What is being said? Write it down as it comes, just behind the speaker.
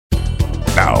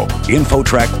Now,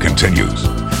 InfoTrack continues.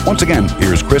 Once again,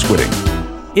 here's Chris Whitting.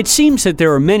 It seems that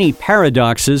there are many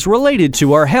paradoxes related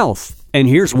to our health, and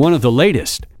here's one of the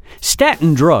latest.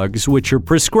 Statin drugs, which are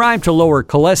prescribed to lower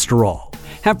cholesterol,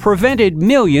 have prevented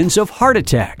millions of heart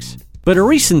attacks. But a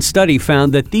recent study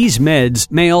found that these meds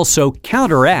may also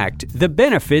counteract the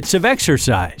benefits of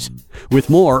exercise. With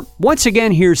more, once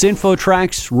again, here's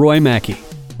InfoTrack's Roy Mackey.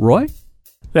 Roy?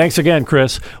 Thanks again,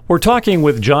 Chris. We're talking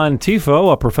with John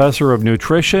Thyfault, a professor of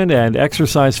nutrition and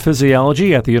exercise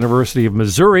physiology at the University of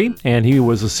Missouri, and he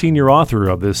was a senior author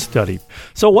of this study.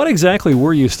 So what exactly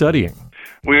were you studying?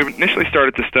 We initially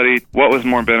started to study what was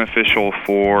more beneficial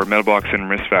for metabolic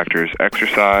syndrome risk factors,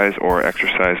 exercise or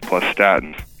exercise plus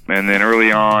statins. And then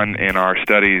early on in our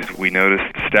studies, we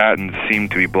noticed statins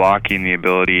seemed to be blocking the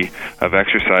ability of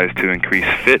exercise to increase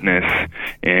fitness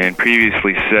in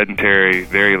previously sedentary,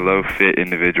 very low-fit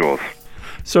individuals.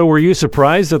 So were you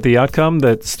surprised at the outcome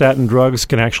that statin drugs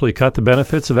can actually cut the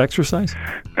benefits of exercise?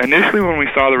 Initially, when we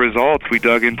saw the results, we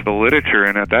dug into the literature,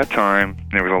 and at that time,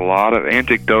 there was a lot of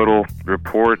anecdotal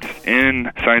reports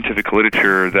in scientific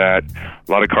literature that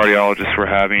a lot of cardiologists were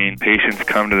having patients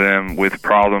come to them with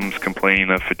problems,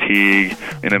 complaining of fatigue,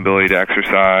 inability to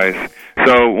exercise.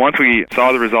 So once we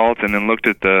saw the results and then looked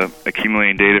at the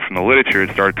accumulating data from the literature, it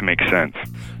started to make sense.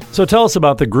 So tell us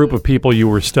about the group of people you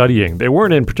were studying. They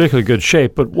weren't in particularly good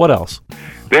shape, but what else?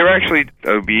 They were actually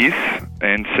obese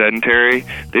and sedentary.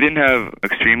 They didn't have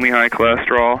extremely high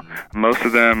cholesterol. Most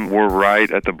of them were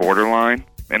right at the borderline.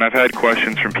 And I've had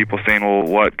questions from people saying, well,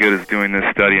 what good is doing this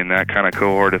study in that kind of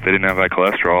cohort if they didn't have high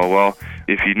cholesterol? Well,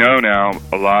 if you know now,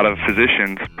 a lot of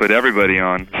physicians put everybody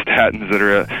on statins that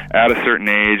are at a certain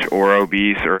age or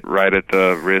obese or right at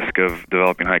the risk of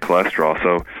developing high cholesterol.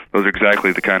 So those are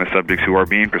exactly the kind of subjects who are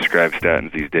being prescribed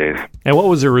statins these days. And what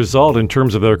was the result in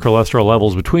terms of their cholesterol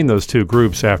levels between those two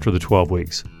groups after the 12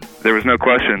 weeks? There was no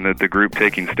question that the group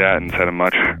taking statins had a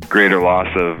much greater loss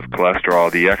of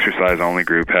cholesterol. The exercise-only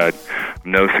group had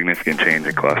no significant change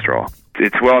in cholesterol.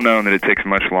 It's well known that it takes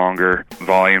much longer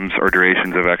volumes or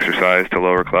durations of exercise to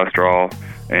lower cholesterol,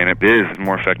 and it is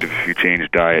more effective if you change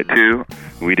diet too.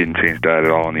 We didn't change diet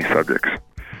at all in these subjects.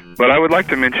 But I would like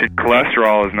to mention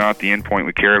cholesterol is not the endpoint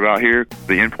we care about here.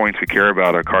 The endpoints we care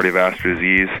about are cardiovascular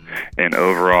disease and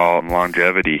overall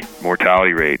longevity,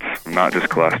 mortality rates, not just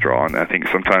cholesterol. And I think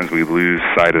sometimes we lose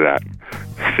sight of that.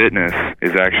 Fitness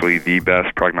is actually the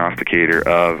best prognosticator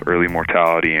of early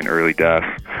mortality and early death,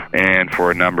 and for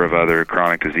a number of other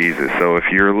chronic diseases. So if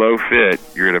you're low fit,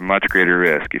 you're at a much greater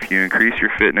risk. If you increase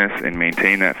your fitness and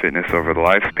maintain that fitness over the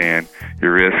lifespan,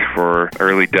 your risk for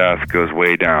early death goes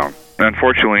way down.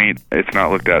 Unfortunately, it's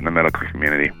not looked at in the medical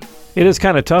community. It is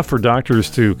kind of tough for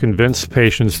doctors to convince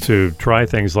patients to try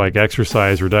things like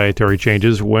exercise or dietary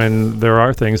changes when there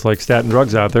are things like statin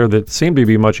drugs out there that seem to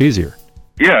be much easier.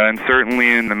 Yeah, and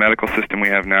certainly in the medical system we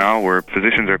have now, where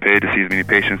physicians are paid to see as many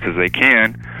patients as they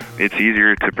can, it's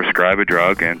easier to prescribe a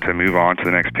drug and to move on to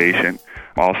the next patient.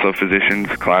 Also, physicians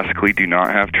classically do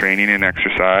not have training in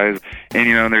exercise.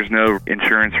 And, there's no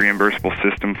insurance reimbursable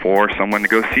system for someone to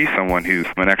go see someone who's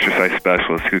an exercise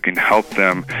specialist who can help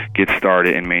them get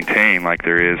started and maintain like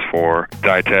there is for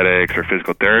dietetics or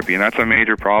physical therapy. And that's a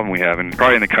major problem we have. And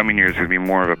probably in the coming years, there's going to be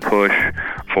more of a push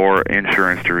for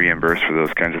insurance to reimburse for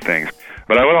those kinds of things.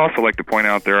 But I would also like to point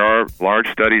out there are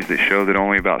large studies that show that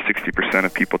only about 60%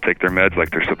 of people take their meds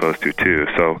like they're supposed to, too.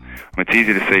 So it's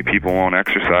easy to say people won't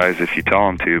exercise if you tell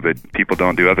them to, but people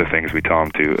don't do other things we tell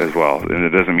them to as well. And it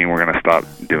doesn't mean we're going to stop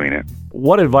doing it.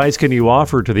 What advice can you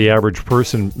offer to the average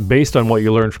person based on what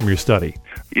you learned from your study?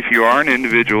 If you are an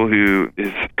individual who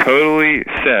is totally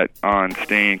set on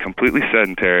staying completely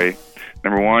sedentary,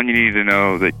 number one, you need to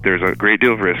know that there's a great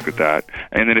deal of risk with that.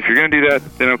 And then if you're going to do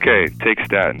that, then okay, take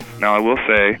statins. Now, I will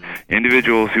say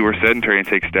individuals who are sedentary and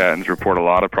take statins report a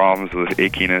lot of problems with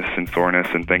achiness and soreness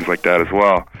and things like that as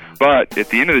well. But at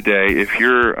the end of the day, if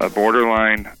you're a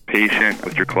borderline patient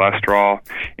with your cholesterol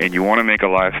and you want to make a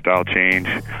lifestyle change,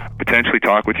 potentially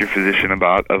talk with your physician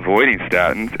about avoiding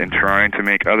statins and trying to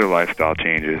make other lifestyle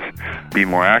changes. Be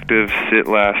more active, sit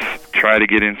less, try to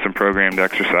get in some programmed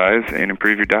exercise, and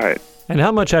improve your diet. And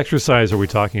how much exercise are we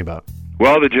talking about?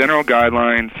 Well, the general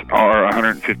guidelines are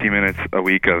 150 minutes a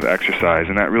week of exercise,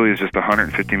 and that really is just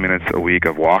 150 minutes a week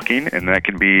of walking, and that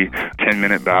can be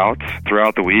 10-minute bouts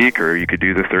throughout the week, or you could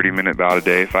do the 30-minute bout a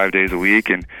day, 5 days a week,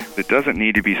 and it doesn't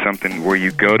need to be something where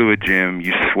you go to a gym,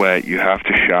 you sweat, you have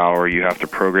to shower, you have to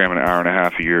program an hour and a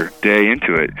half of your day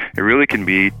into it. It really can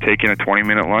be taking a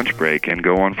 20-minute lunch break and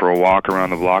going for a walk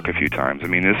around the block a few times. I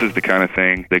mean, this is the kind of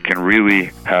thing that can really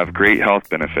have great health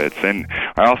benefits, and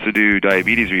I also do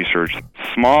diabetes research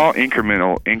Small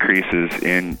incremental increases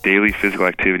in daily physical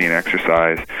activity and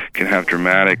exercise can have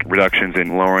dramatic reductions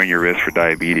in lowering your risk for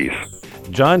diabetes.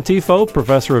 John Thyfault,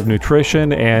 Professor of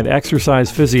Nutrition and Exercise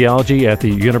Physiology at the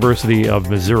University of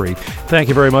Missouri. Thank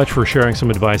you very much for sharing some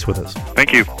advice with us.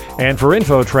 Thank you. And for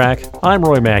InfoTrack, I'm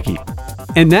Roy Mackey.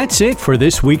 And that's it for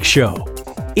this week's show.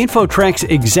 InfoTrack's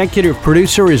executive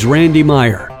producer is Randy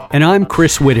Meyer, and I'm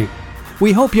Chris Whitting.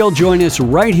 We hope you'll join us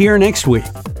right here next week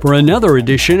for another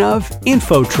edition of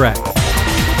InfoTrack.